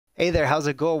Hey there, how's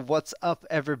it going? What's up,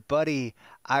 everybody?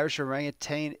 Irish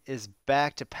Orangutan is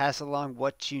back to pass along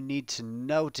what you need to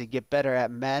know to get better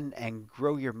at Madden and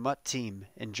grow your MUT team.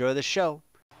 Enjoy the show.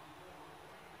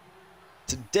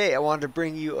 Today, I wanted to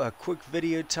bring you a quick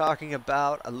video talking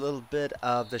about a little bit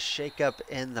of the shakeup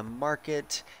in the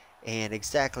market and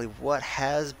exactly what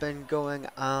has been going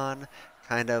on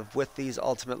kind of with these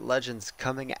Ultimate Legends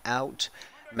coming out.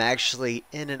 I'm actually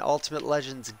in an Ultimate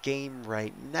Legends game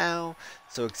right now,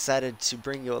 so excited to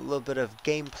bring you a little bit of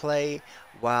gameplay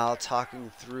while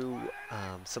talking through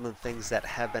some of the things that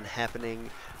have been happening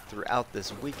throughout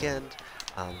this weekend.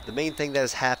 The main thing that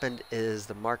has happened is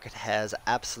the market has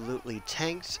absolutely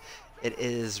tanked. It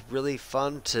is really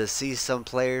fun to see some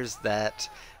players that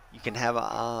you can have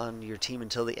on your team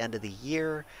until the end of the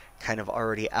year kind of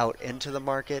already out into the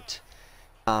market.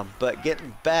 But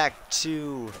getting back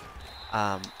to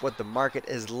what the market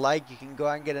is like, you can go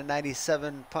out and get a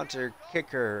 97 punter,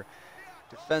 kicker,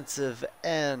 defensive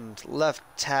end, left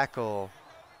tackle,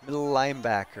 middle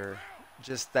linebacker,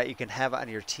 just that you can have on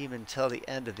your team until the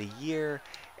end of the year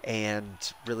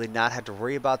and really not have to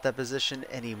worry about that position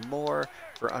anymore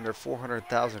for under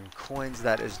 400,000 coins.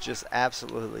 That is just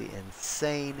absolutely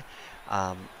insane.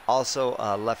 Also,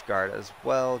 left guard as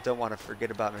well. Don't want to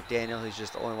forget about McDaniel. He's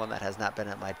just the only one that has not been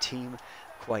at my team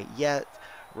quite yet.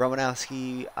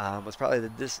 Romanowski was probably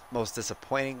the most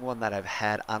disappointing one that I've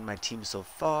had on my team so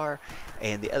far.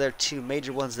 And the other two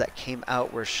major ones that came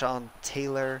out were Sean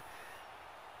Taylor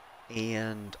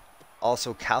and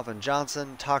also Calvin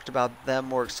Johnson. Talked about them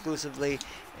more exclusively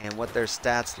and what their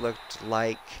stats looked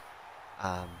like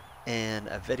in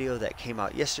a video that came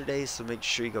out yesterday, so make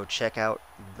sure you go check out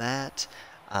that.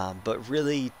 But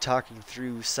really talking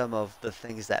through some of the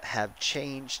things that have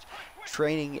changed.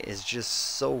 Training is just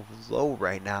so low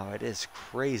right now. It is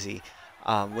crazy.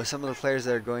 With some of the players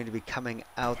that are going to be coming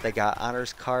out, they got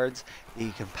honors cards that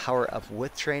you can power up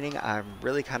with training. I'm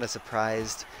really kind of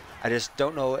surprised. I just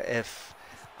don't know if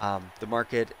the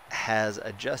market has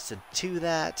adjusted to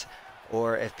that,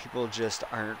 or if people just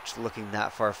aren't looking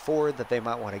that far forward that they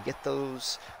might want to get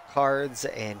those cards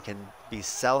and can be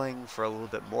selling for a little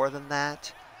bit more than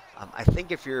that. I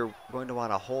think if you're going to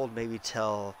want to hold maybe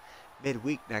till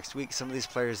midweek next week, some of these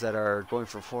players that are going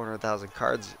for 400,000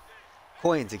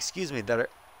 coins, excuse me, that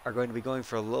are going to be going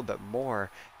for a little bit more.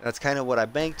 That's kind of what I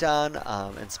banked on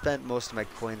and spent most of my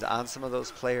coins on some of those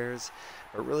players.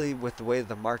 But really, with the way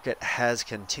the market has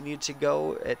continued to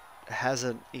go, it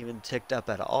hasn't even ticked up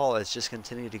at all. It's just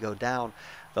continued to go down.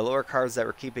 The lower cards that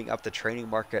were keeping up the training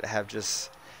market have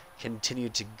just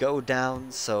continued to go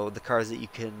down. So the cards that you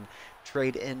can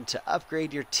trade in to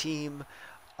upgrade your team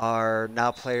are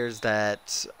now players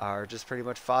that are just pretty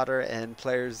much fodder and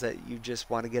players that you just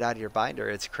want to get out of your binder.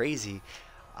 It's crazy.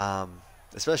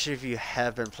 Especially if you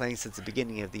have been playing since the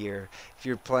beginning of the year. If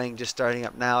you're playing just starting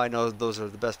up now, I know those are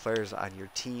the best players on your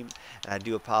team, and I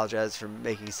do apologize for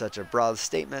making such a broad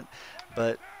statement,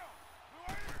 but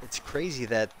it's crazy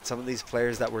that some of these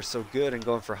players that were so good and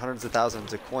going for hundreds of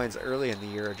thousands of coins early in the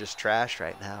year are just trash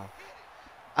right now.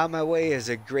 On My Way is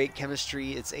a great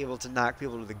chemistry. It's able to knock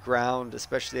people to the ground,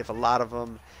 especially if a lot of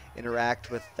them interact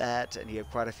with that, and you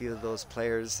have quite a few of those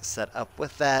players set up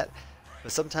with that.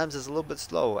 But sometimes it's a little bit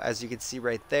slow. As you can see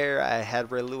right there, I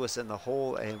had Ray Lewis in the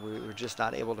hole and we were just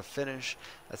not able to finish.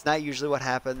 That's not usually what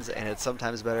happens, and it's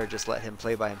sometimes better just let him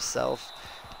play by himself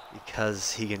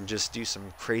because he can just do some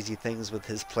crazy things with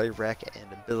his play rec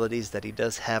and abilities that he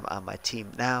does have on my team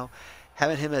now.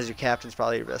 Having him as your captain is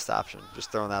probably your best option.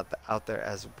 Just throwing that out there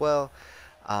as well.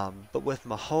 But with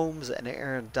Mahomes and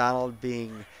Aaron Donald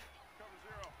being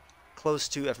close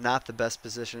to, if not the best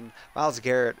position, Myles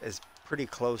Garrett is pretty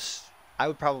close. I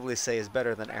would probably say is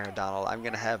better than Aaron Donald. I'm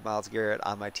going to have Myles Garrett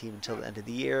on my team until the end of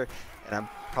the year, and I'm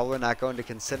probably not going to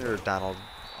consider Donald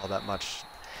all that much.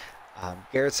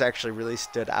 Garrett's actually really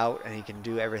stood out, and he can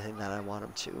do everything that I want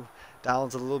him to.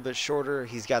 Donald's a little bit shorter.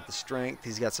 He's got the strength.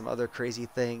 He's got some other crazy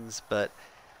things, but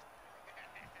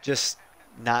just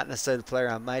not necessarily the player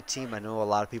on my team. I know a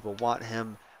lot of people want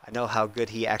him. I know how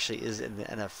good he actually is in the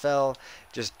NFL.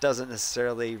 Just doesn't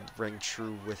necessarily ring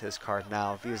true with his card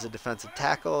now. If he was a defensive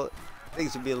tackle,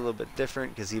 things would be a little bit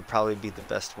different because he'd probably be the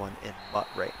best one in MUT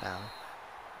right now.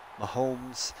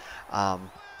 Mahomes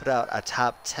put out a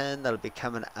top 10 that'll be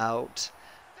coming out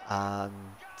on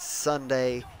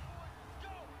Sunday.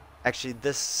 Actually,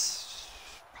 this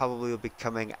probably will be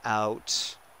coming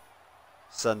out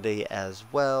Sunday as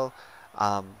well.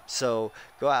 So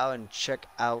go out and check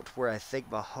out where I think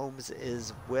Mahomes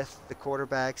is with the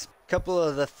quarterbacks. A couple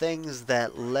of the things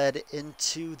that led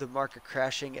into the market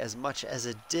crashing as much as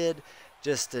it did,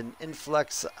 just an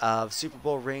influx of Super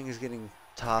Bowl rings getting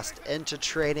tossed into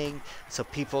training, so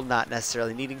people not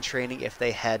necessarily needing training if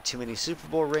they had too many Super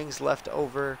Bowl rings left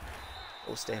over.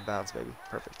 Oh, stay in bounds, baby.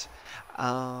 Perfect.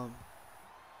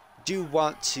 Do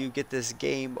want to get this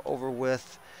game over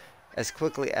with as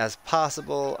quickly as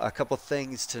possible. A couple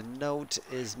things to note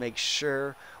is make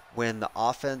sure when the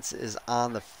offense is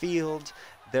on the field,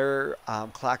 their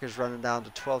clock is running down to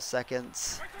 12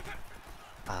 seconds.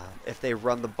 If they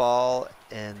run the ball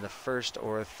in the first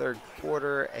or third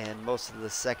quarter and most of the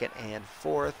second and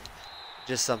fourth,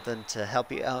 just something to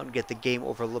help you out and get the game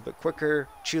over a little bit quicker.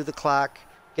 Chew the clock,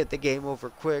 get the game over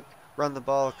quick, run the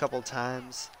ball a couple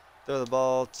times, throw the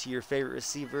ball to your favorite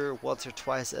receiver once or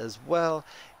twice as well,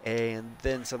 and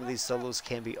then some of these solos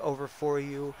can be over for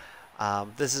you.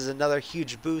 This is another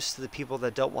huge boost to the people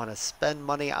that don't want to spend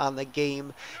money on the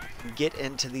game. Get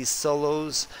into these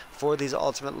solos for these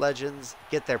Ultimate Legends,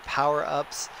 get their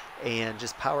power-ups, and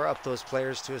just power up those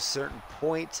players to a certain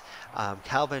point.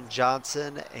 Calvin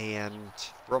Johnson and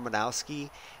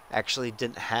Romanowski actually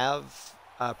didn't have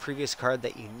a previous card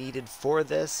that you needed for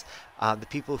this. The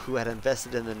people who had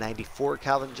invested in the 94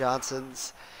 Calvin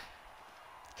Johnsons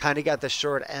kind of got the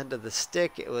short end of the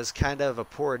stick. It was kind of a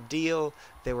poor deal.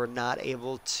 They were not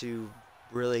able to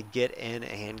really get in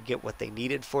and get what they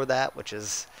needed for that, which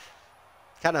is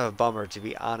kind of a bummer, to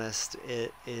be honest.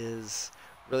 It is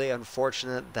really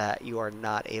unfortunate that you are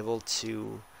not able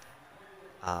to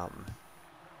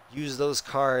use those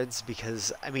cards,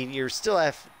 because I mean you're still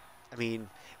it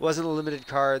wasn't a limited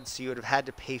card, so you would have had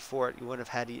to pay for it. You wouldn't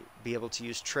have had to be able to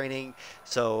use training,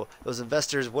 so those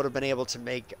investors would have been able to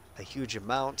make a huge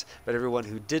amount, but everyone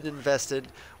who did invested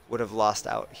would have lost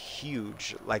out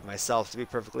huge, like myself, to be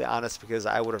perfectly honest, because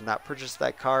I would have not purchased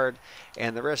that card,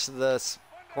 and the rest of the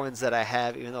coins that I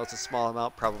have, even though it's a small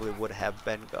amount, probably would have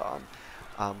been gone.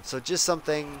 So just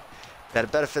something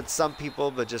that benefits some people,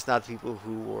 but just not people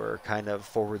who were kind of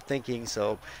forward thinking,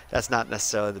 so that's not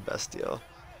necessarily the best deal.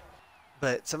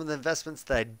 But some of the investments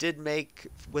that I did make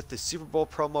with the Super Bowl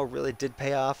promo really did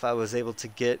pay off. I was able to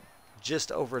get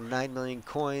just over 9 million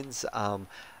coins.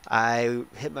 I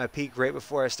hit my peak right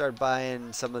before I started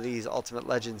buying some of these Ultimate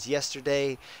Legends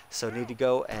yesterday, so need to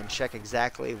go and check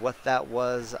exactly what that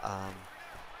was.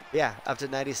 Yeah, up to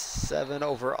 97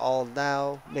 overall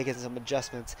now, making some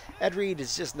adjustments. Ed Reed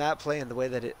is just not playing the way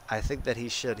that I think that he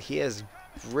should. He has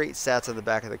great stats on the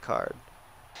back of the card.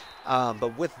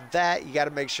 But with that, you got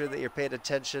to make sure that you're paying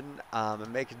attention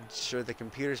and making sure the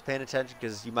computer's paying attention,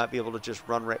 because you might be able to just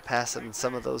run right past it in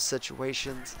some of those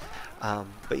situations.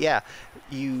 But yeah,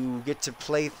 you get to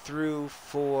play through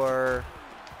for...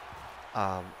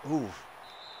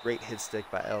 great hit stick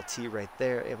by LT right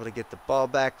there. Able to get the ball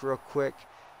back real quick.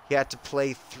 You have to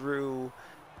play through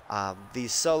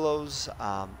these solos,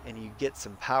 and you get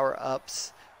some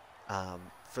power-ups.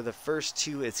 For the first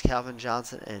two, it's Calvin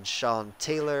Johnson and Sean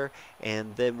Taylor,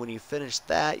 and then when you finish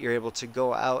that, you're able to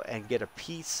go out and get a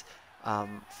piece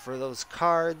for those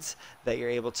cards that you're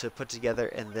able to put together,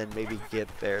 and then maybe get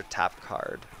their top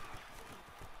card,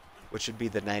 which would be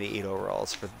the 98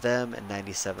 overalls for them and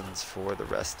 97s for the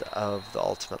rest of the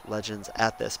Ultimate Legends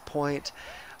at this point.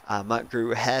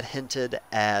 Montgru had hinted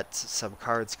at some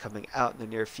cards coming out in the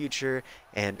near future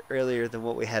and earlier than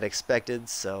what we had expected,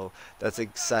 so that's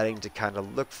exciting to kind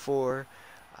of look for.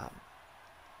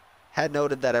 Had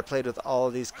noted that I played with all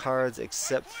of these cards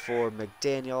except for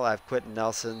McDaniel. I've Quentin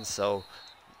Nelson, so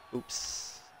oops.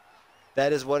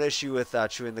 That is one issue with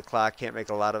chewing the clock. Can't make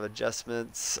a lot of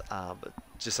adjustments, but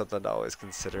just something to always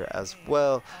consider as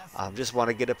well. Just want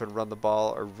to get up and run the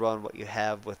ball, or run what you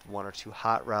have with one or two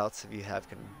hot routes if you have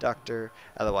conductor.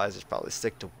 Otherwise, just probably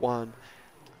stick to one.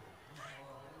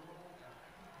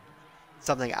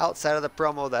 Something outside of the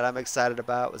promo that I'm excited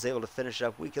about, was able to finish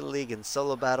up Weekend League and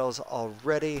solo battles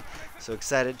already. So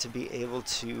excited to be able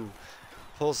to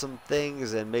pull some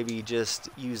things and maybe just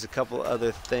use a couple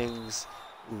other things.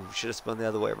 Ooh, should have spun the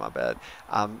other way, my bad.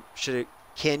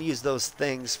 Can use those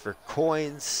things for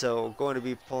coins, so going to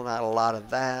be pulling out a lot of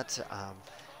that.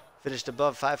 Finished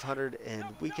above 500 in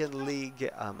Weekend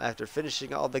League after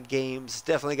finishing all the games.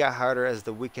 Definitely got harder as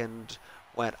the weekend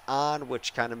went on,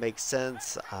 which kind of makes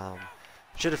sense.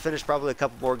 Should have finished probably a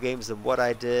couple more games than what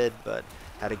I did, but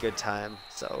had a good time,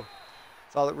 so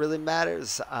that's all that really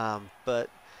matters. But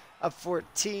up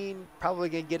 14, probably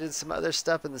going to get into some other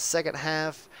stuff in the second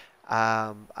half.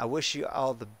 I wish you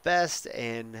all the best,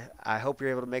 and I hope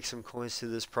you're able to make some coins through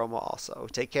this promo also.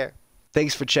 Take care.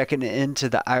 Thanks for checking into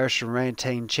the Irish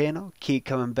Orangutan channel. Keep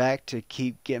coming back to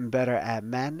keep getting better at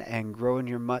Madden and growing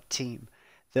your MUT team.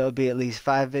 There'll be at least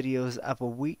 5 videos up a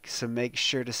week, so make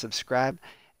sure to subscribe.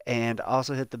 and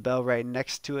also hit the bell right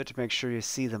next to it to make sure you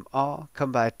see them all.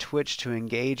 Come by Twitch to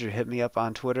engage or hit me up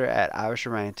on Twitter at Irish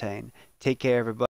Orangutan. Take care, everybody.